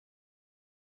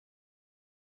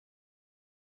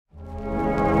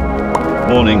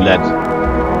Morning lads.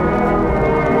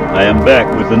 I am back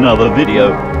with another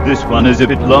video. This one is a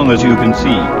bit long as you can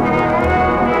see.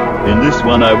 In this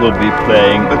one I will be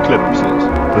playing Eclipses,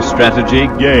 a strategy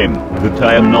game that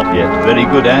I am not yet very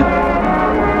good at.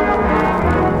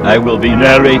 I will be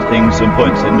narrating some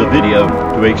points in the video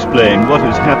to explain what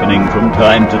is happening from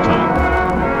time to time.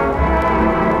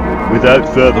 Without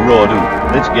further ado,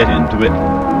 let's get into it.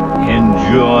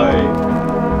 Enjoy!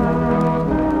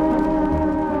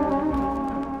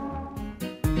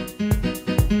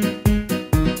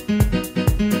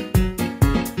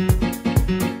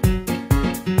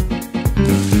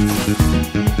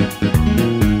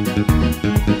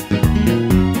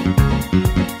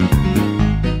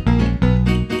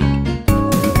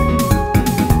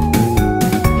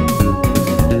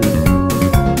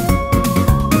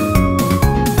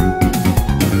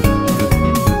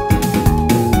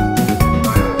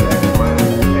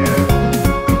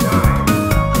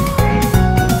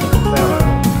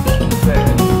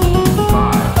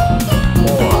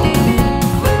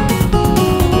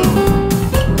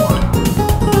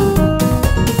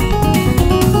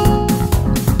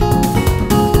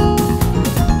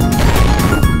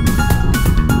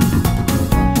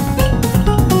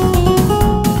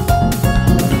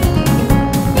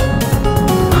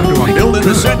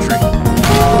 The century.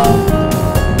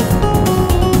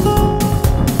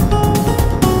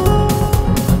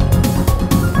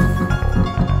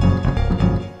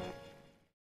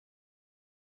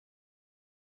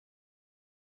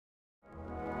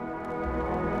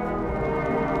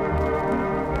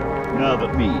 Now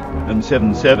that me and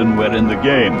 7-7 were in the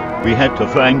game, we had to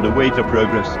find a way to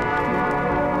progress.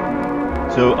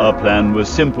 So our plan was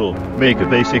simple: make a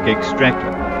basic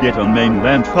extractor, get on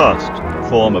mainland fast,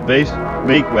 form a base,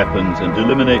 make weapons and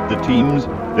eliminate the teams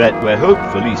that were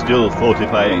hopefully still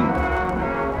fortifying.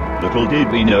 Little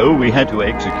did we know we had to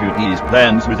execute these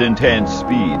plans with intense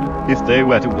speed if they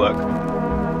were to work.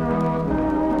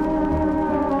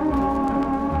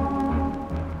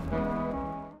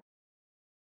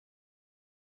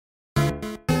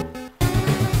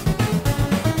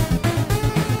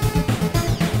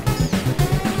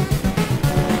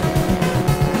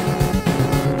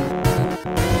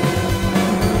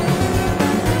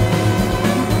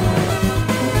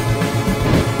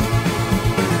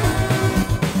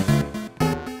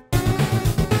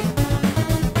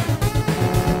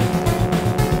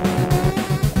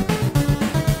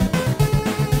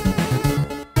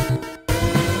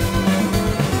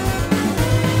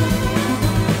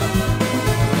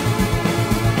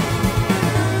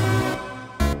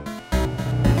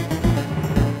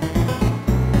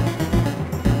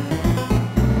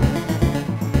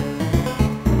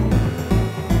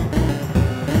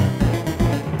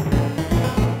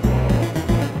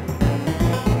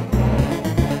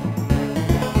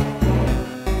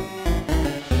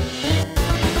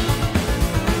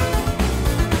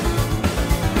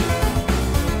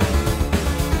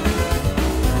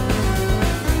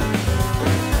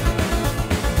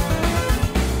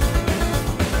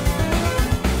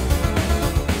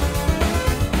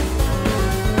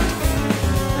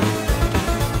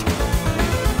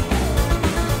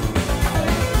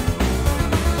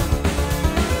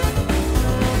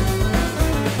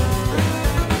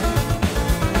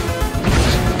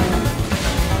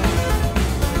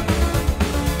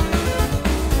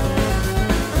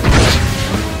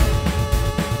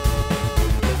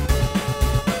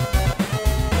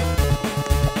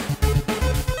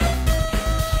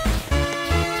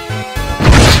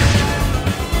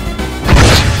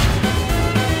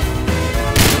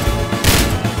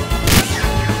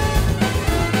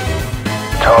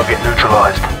 Target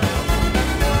neutralized.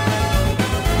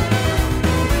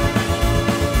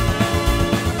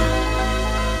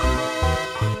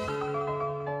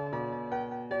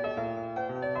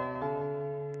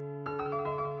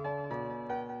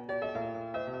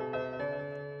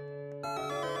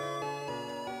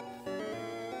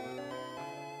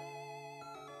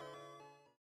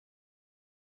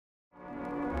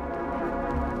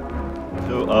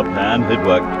 So our plan had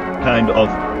worked, kind of.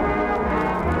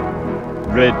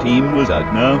 Red team was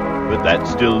out now, but that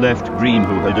still left green,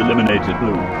 who had eliminated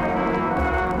blue.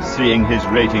 Seeing his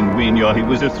rating, we knew he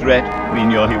was a threat, we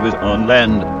knew he was on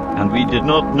land, and we did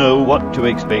not know what to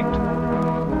expect.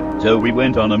 So we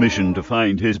went on a mission to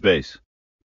find his base.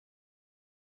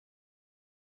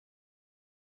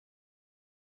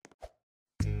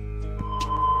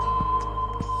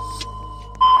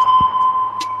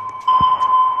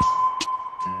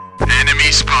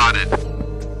 Enemy spotted.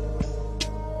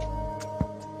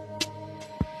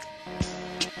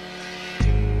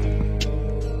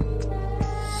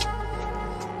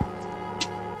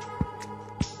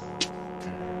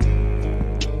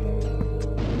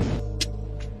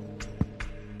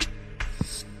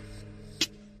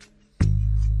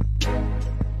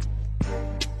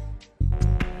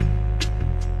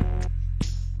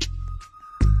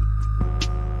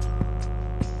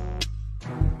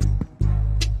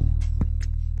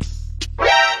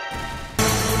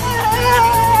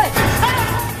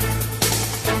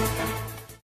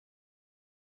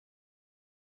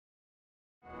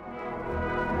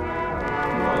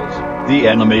 the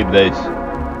enemy base.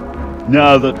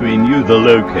 Now that we knew the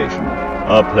location,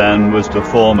 our plan was to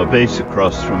form a base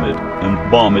across from it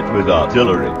and bomb it with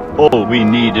artillery. All we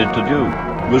needed to do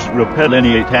was repel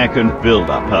any attack and build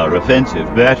up our offensive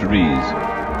batteries.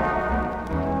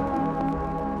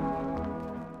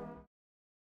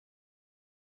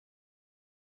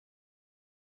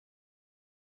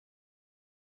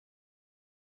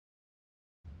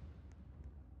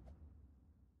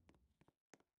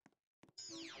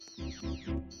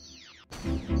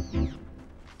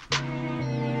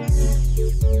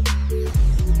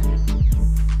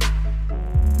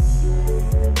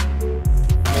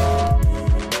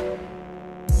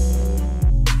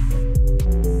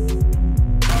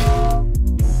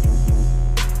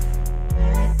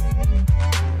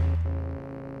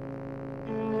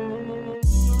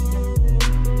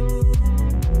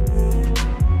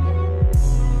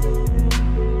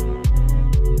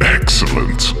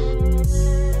 Excellent.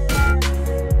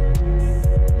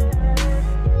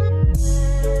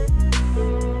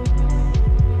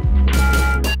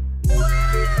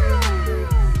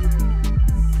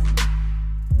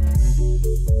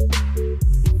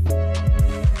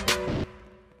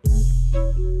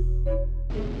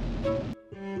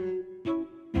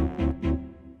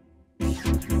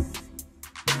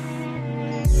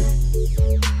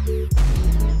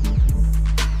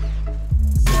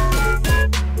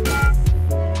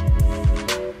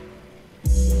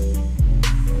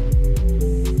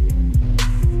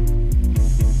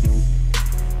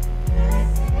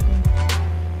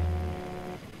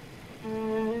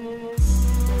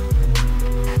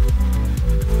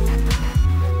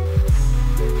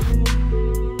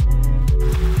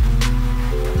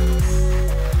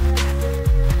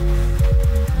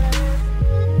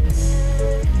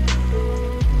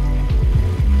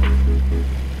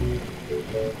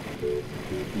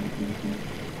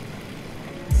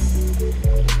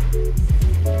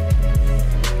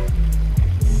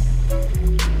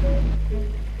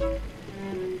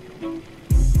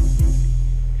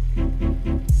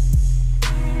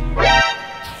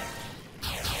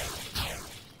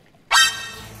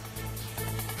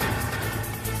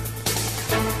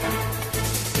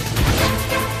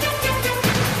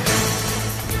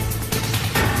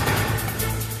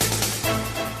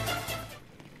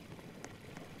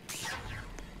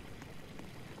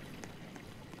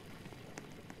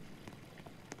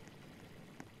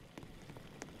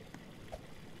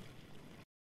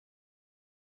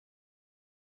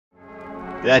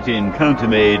 That encounter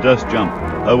made us jump.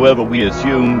 However, we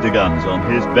assumed the guns on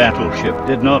his battleship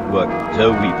did not work,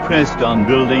 so we pressed on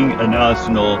building an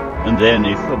arsenal, and then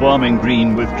if the bombing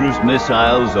green withdrew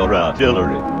missiles or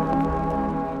artillery.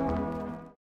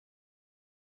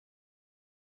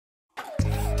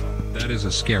 That is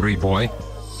a scary boy.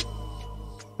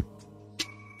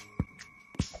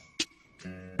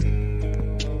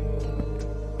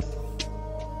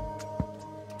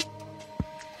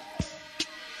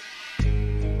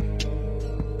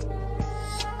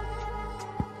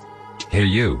 Hey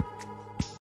you.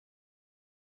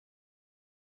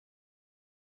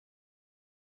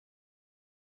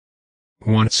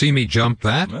 Want to see me jump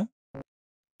that? Huh?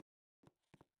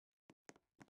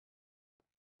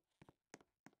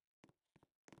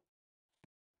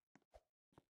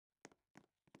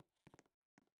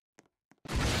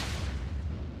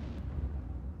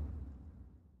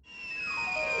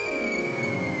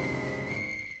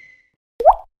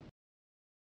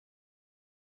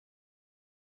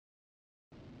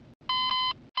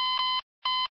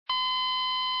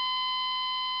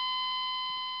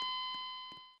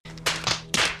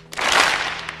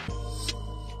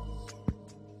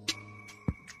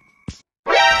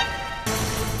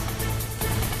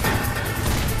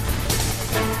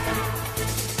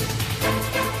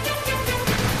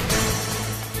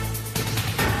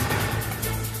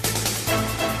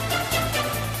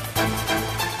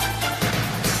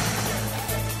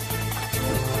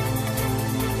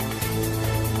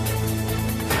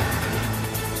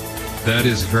 That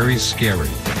is very scary.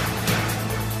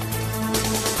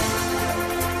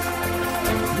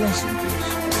 Yes, it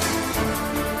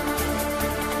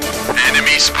is.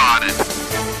 Enemy spotted.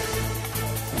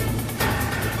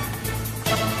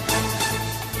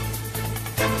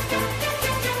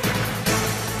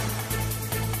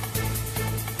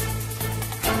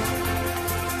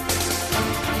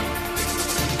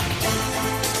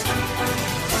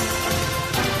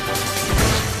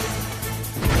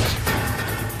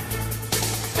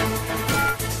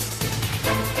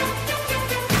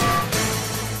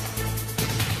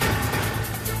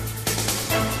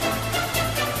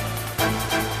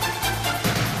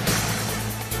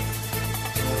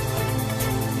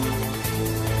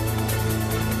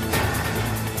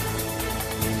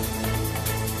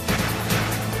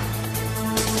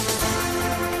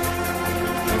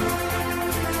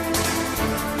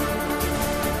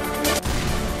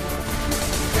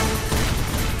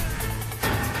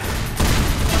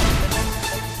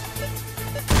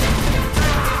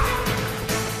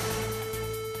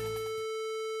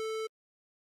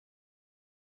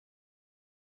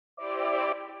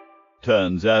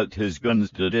 Turns out his guns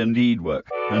did indeed work,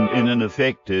 and in an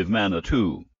effective manner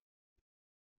too.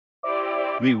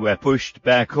 We were pushed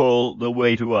back all the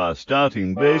way to our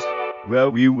starting base, where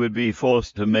we would be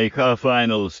forced to make our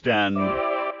final stand.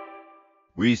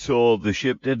 We saw the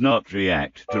ship did not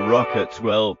react to rockets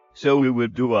well, so we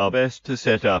would do our best to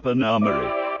set up an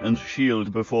armory and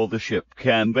shield before the ship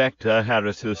came back to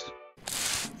harass us.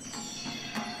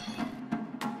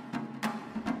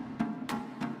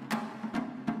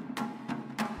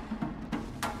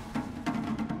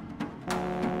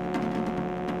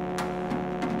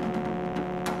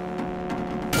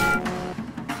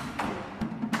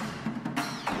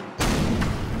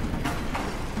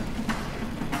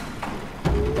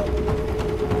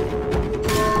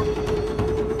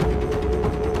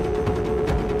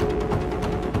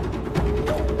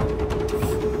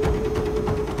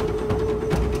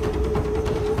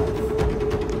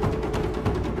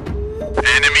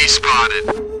 Enemy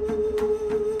spotted.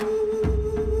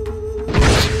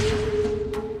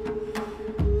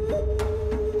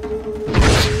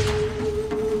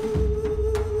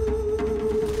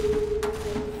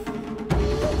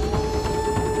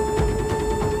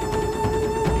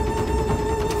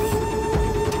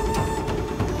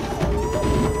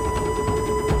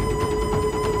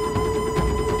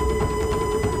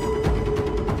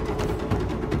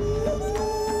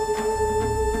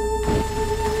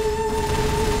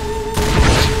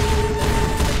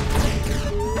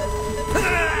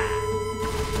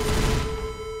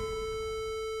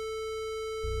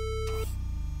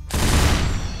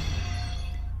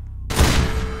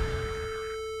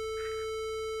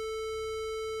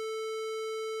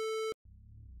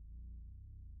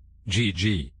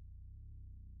 GG.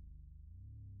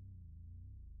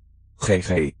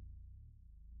 GG.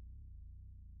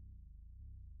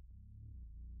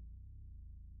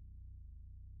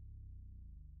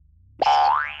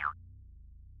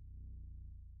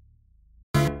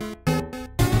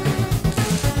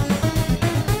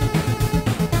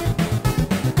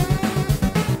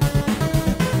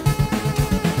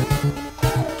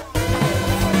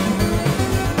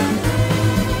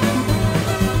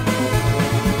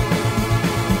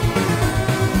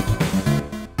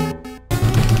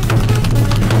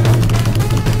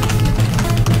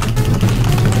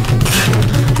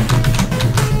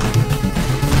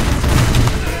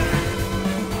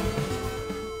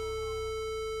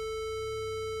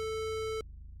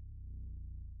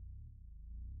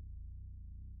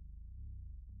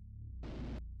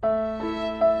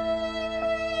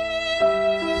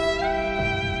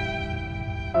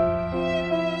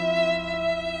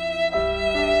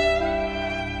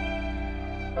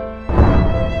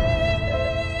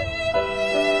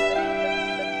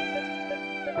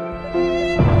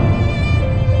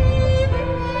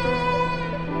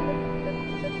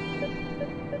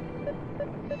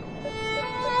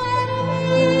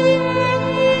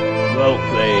 Well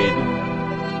played.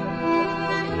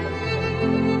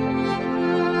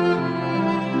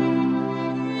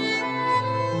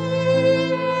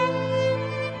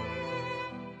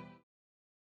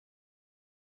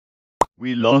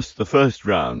 We lost the first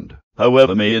round.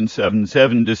 However, me and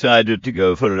 77 decided to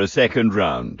go for a second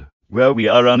round, where we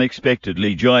are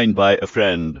unexpectedly joined by a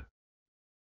friend.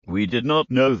 We did not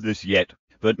know this yet,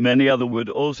 but many other would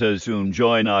also soon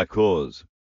join our cause.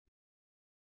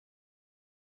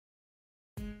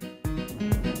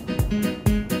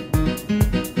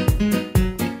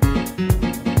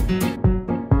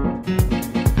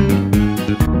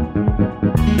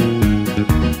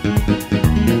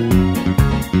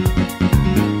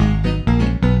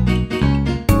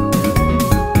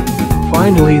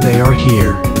 Finally they are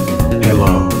here.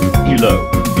 Hello. Hello.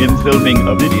 I'm filming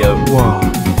a video. Wow.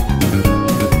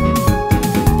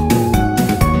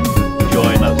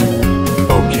 Join us.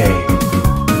 Okay.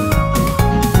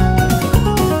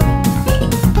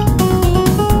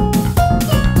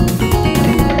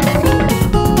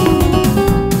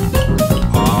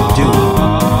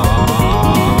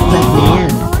 Let me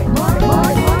in.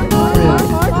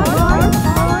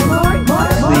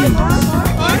 Please,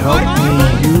 help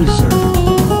me, user.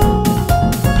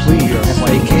 Please.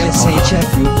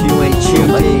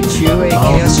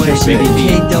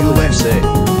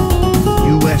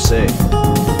 USA.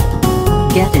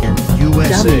 Get in.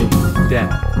 USA. Dummy.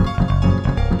 Dad.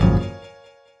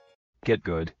 Get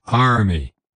good.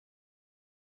 Army.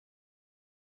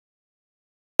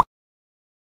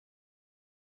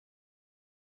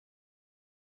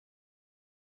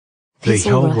 The Pixel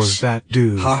hell rush. was that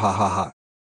dude? Ha ha ha ha.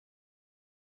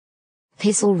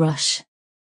 Pixel rush.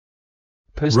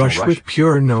 Pistol Rush with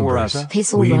pure numbers. us.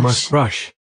 Pixel We rush. must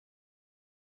rush.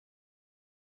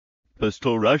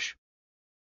 Pistol rush.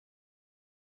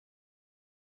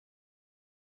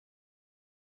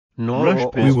 Rush No.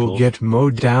 pistol. We will get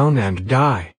mowed down and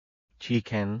die.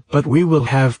 Chicken. But we will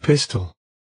have pistol.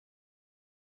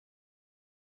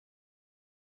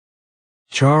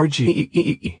 Charge.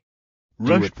 Do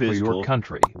Rush it for pistol. your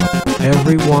country.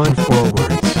 Everyone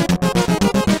forwards.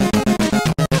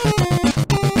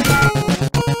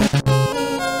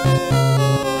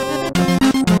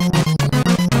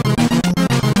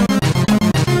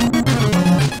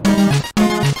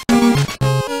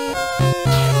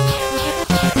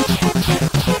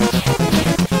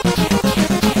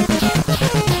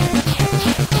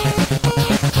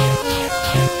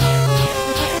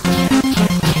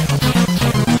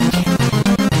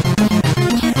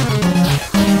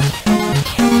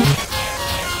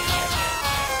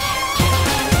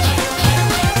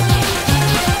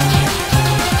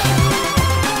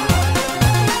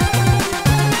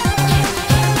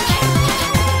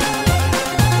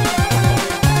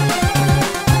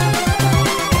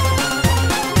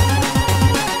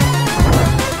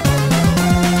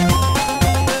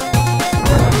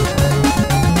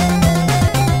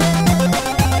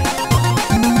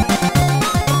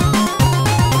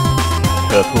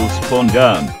 Purple spawn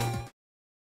gun.